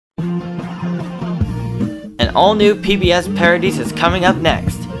An all-new PBS Parodies is coming up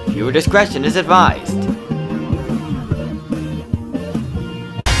next. Viewer discretion is advised.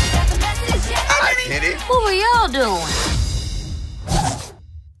 I get it. What were y'all doing?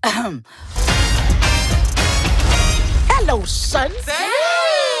 Hello, son.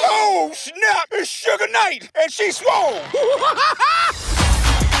 Oh, snap! It's Sugar Knight, and she's swole!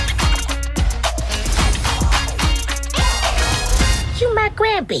 You my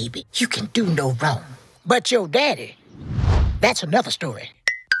grandbaby. You can do no wrong. But your daddy, that's another story.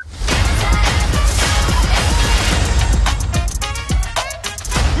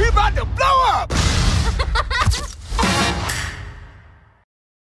 We about to blow up!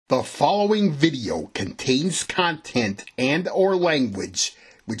 The following video contains content and/or language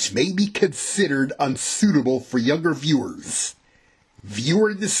which may be considered unsuitable for younger viewers.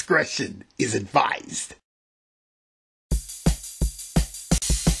 Viewer discretion is advised.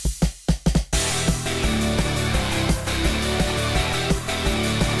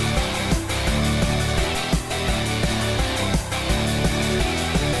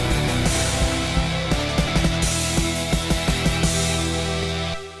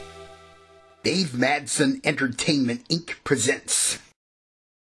 Dave Madson Entertainment Inc. presents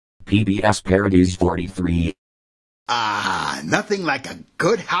PBS Parodies 43. Nothing like a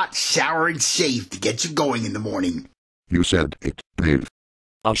good hot shower and shave to get you going in the morning. You said it, Dave.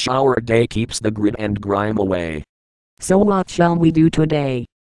 A shower a day keeps the grit and grime away. So what shall we do today?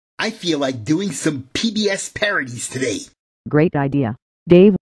 I feel like doing some PBS parodies today. Great idea,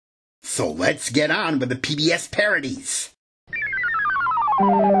 Dave. So let's get on with the PBS parodies.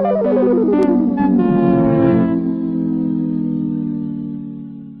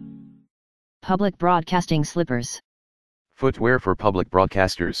 Public broadcasting slippers. Footwear for public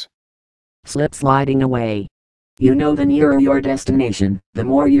broadcasters. Slip sliding away. You know, the nearer your destination, the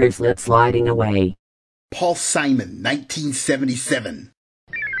more you're slip sliding away. Paul Simon, 1977.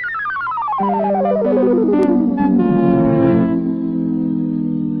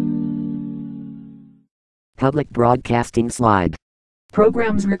 Public broadcasting slide.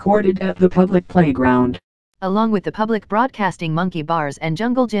 Programs recorded at the public playground. Along with the public broadcasting monkey bars and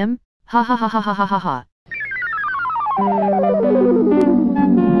jungle gym. Ha ha ha ha ha ha ha ha.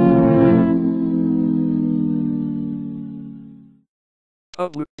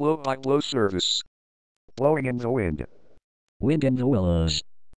 Public blow-by-blow service. Blowing in the wind. Wind in the willows.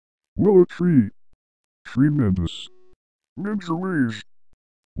 Willow tree. Tree members. Ninja ways.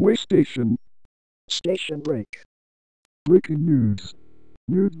 Way station. Station break. Breaking news.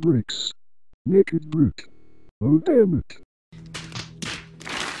 Nude breaks. Naked brute. Oh damn it.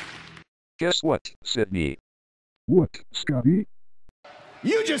 Guess what, Sydney? What, Scotty?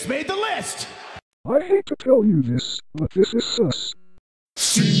 You just made the list! I hate to tell you this, but this is sus.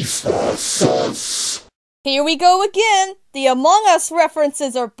 Sus. Here we go again! The Among Us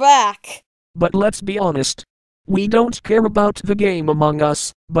references are back! But let's be honest. We don't care about the game Among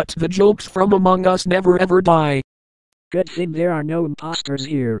Us, but the jokes from Among Us never ever die. Good thing there are no imposters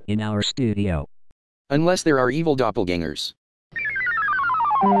here in our studio. Unless there are evil doppelgangers.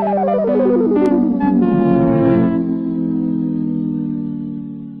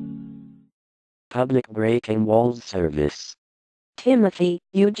 Public breaking walls service. Timothy,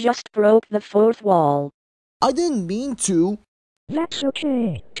 you just broke the fourth wall. I didn't mean to. That's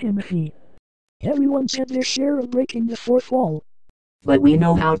okay, Timothy. Everyone's had their share of breaking the fourth wall. But we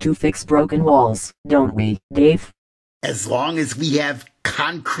know how to fix broken walls, don't we, Dave? As long as we have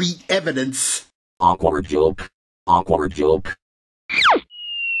concrete evidence. Awkward joke. Awkward joke.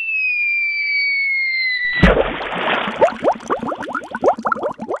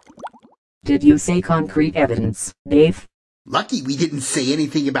 Did you say concrete evidence, Dave? Lucky we didn't say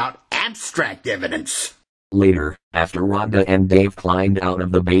anything about abstract evidence. Later, after Rhonda and Dave climbed out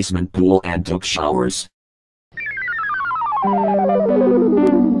of the basement pool and took showers.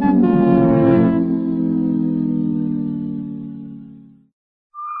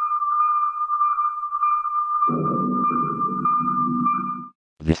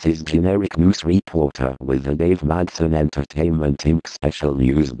 This is Generic News Reporter with the Dave Madson Entertainment Inc. Special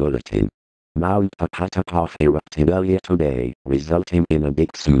News Bulletin. Mount Pakatapaf erupted earlier today, resulting in a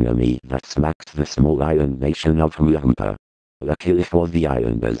big tsunami that smacked the small island nation of Hula Hoopa. Luckily for the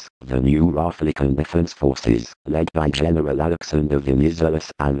islanders, the new African Defense Forces, led by General Alexander Venizelos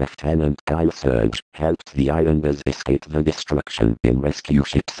and Lieutenant Kyle Surge, helped the islanders escape the destruction in rescue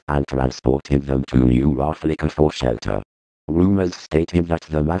ships and transported them to New Africa for shelter. Rumors stated that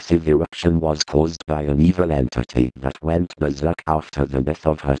the massive eruption was caused by an evil entity that went berserk after the death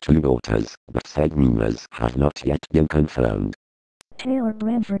of her two daughters, but said rumors have not yet been confirmed. Taylor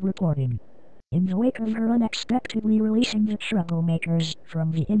Branford reporting. In the wake of her unexpectedly releasing the troublemakers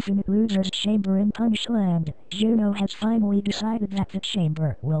from the Infinite Losers Chamber in Punishland, Juno has finally decided that the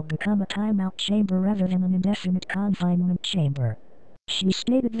chamber will become a timeout chamber rather than an indefinite confinement chamber. She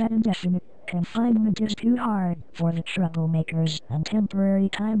stated that indefinite confinement is too hard for the troublemakers, and temporary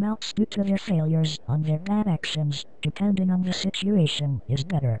timeouts due to their failures on their bad actions, depending on the situation, is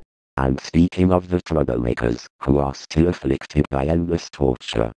better. And speaking of the troublemakers, who are still afflicted by endless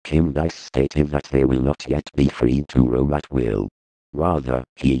torture, King Dice stated that they will not yet be free to roam at will. Rather,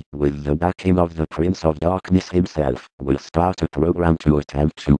 he, with the backing of the Prince of Darkness himself, will start a program to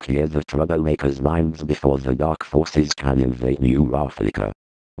attempt to clear the troublemakers' minds before the Dark Forces can invade New Raflica.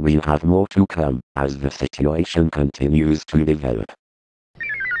 We'll have more to come, as the situation continues to develop.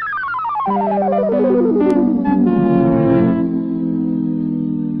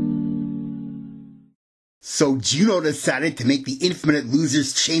 So Juno decided to make the Infinite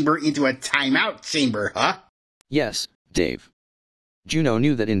Losers Chamber into a timeout chamber, huh? Yes, Dave. Juno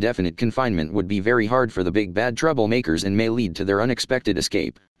knew that indefinite confinement would be very hard for the big bad troublemakers and may lead to their unexpected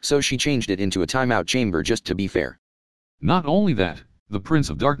escape, so she changed it into a timeout chamber just to be fair. Not only that, the Prince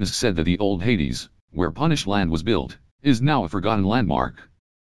of Darkness said that the old Hades, where Punished Land was built, is now a forgotten landmark.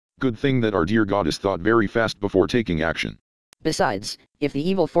 Good thing that our dear goddess thought very fast before taking action. Besides, if the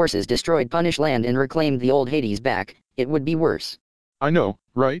evil forces destroyed Punished Land and reclaimed the old Hades back, it would be worse. I know,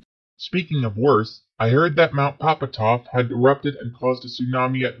 right? Speaking of worse, I heard that Mount Papatov had erupted and caused a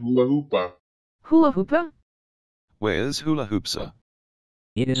tsunami at Hula Hoopa. Hula Hoopa? Where's Hula Hoopsa?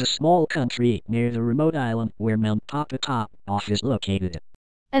 It is a small country near the remote island where Mount Papatov is located.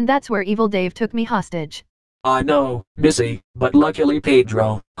 And that's where Evil Dave took me hostage. I know, Missy, but luckily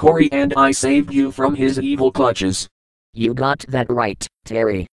Pedro, Corey and I saved you from his evil clutches. You got that right,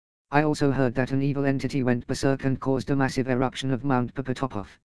 Terry. I also heard that an evil entity went berserk and caused a massive eruption of Mount Papatopov.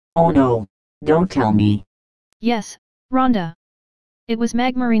 Oh no. Don't tell me. Yes, Rhonda. It was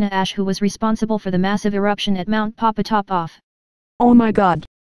Magmarina Ash who was responsible for the massive eruption at Mount Papatopov. Oh my god.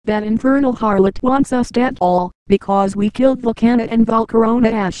 That infernal harlot wants us dead all, because we killed Volcana and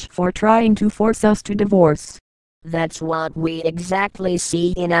Valcarona Ash for trying to force us to divorce. That's what we exactly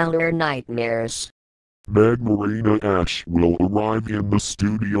see in our nightmares. Magmarina Ash will arrive in the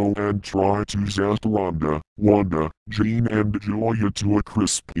studio and try to zest Rhonda, Wanda, Jean and Julia to a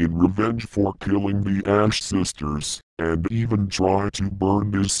crisp in revenge for killing the Ash sisters, and even try to burn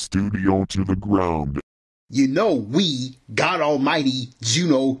this studio to the ground. You know we, God Almighty,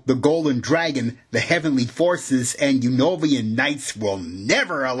 Juno, the Golden Dragon, the Heavenly Forces, and Unovian Knights will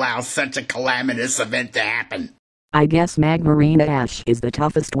never allow such a calamitous event to happen. I guess Magmarina Ash is the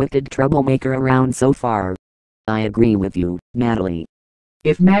toughest wicked troublemaker around so far. I agree with you, Natalie.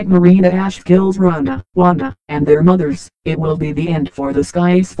 If Magmarina Ash kills Rhonda, Wanda, and their mothers, it will be the end for the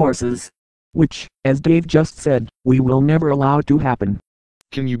Sky's forces. Which, as Dave just said, we will never allow to happen.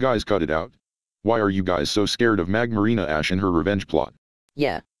 Can you guys cut it out? Why are you guys so scared of Magmarina Ash and her revenge plot?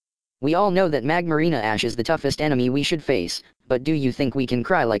 Yeah. We all know that Magmarina Ash is the toughest enemy we should face, but do you think we can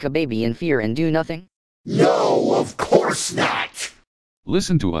cry like a baby in fear and do nothing? No, of course not!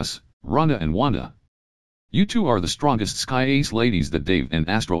 Listen to us, Rhonda and Wanda. You two are the strongest Sky Ace ladies that Dave and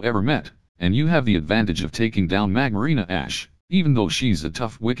Astro ever met, and you have the advantage of taking down Magmarina Ash, even though she's a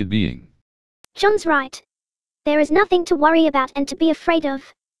tough wicked being. John's right. There is nothing to worry about and to be afraid of.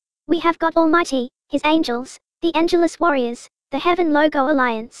 We have God Almighty, His angels, the Angelus Warriors, the Heaven Logo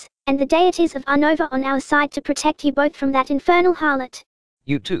Alliance, and the deities of Unova on our side to protect you both from that infernal harlot.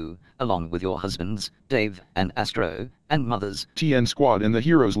 You two, along with your husbands, Dave and Astro, and mothers, TN Squad and the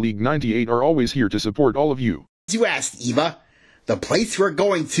Heroes League 98 are always here to support all of you. You asked, Eva. The place we're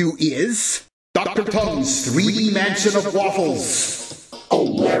going to is Dr. Tung's 3D Mansion of Waffles. Oh,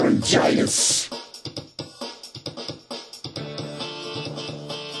 laryngitis.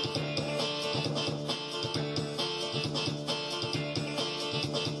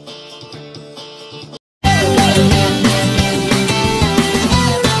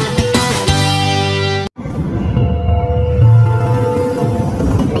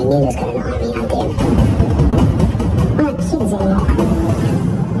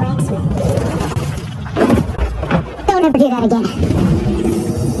 Don't ever do that again.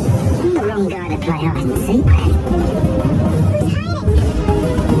 I'm the wrong guy to play hide and seek. Who's hiding?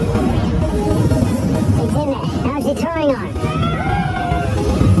 It's in there. How's your throwing on?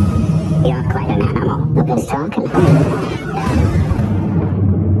 You're quite an animal. Look who's talking.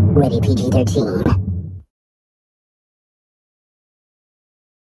 Ready, PG-13.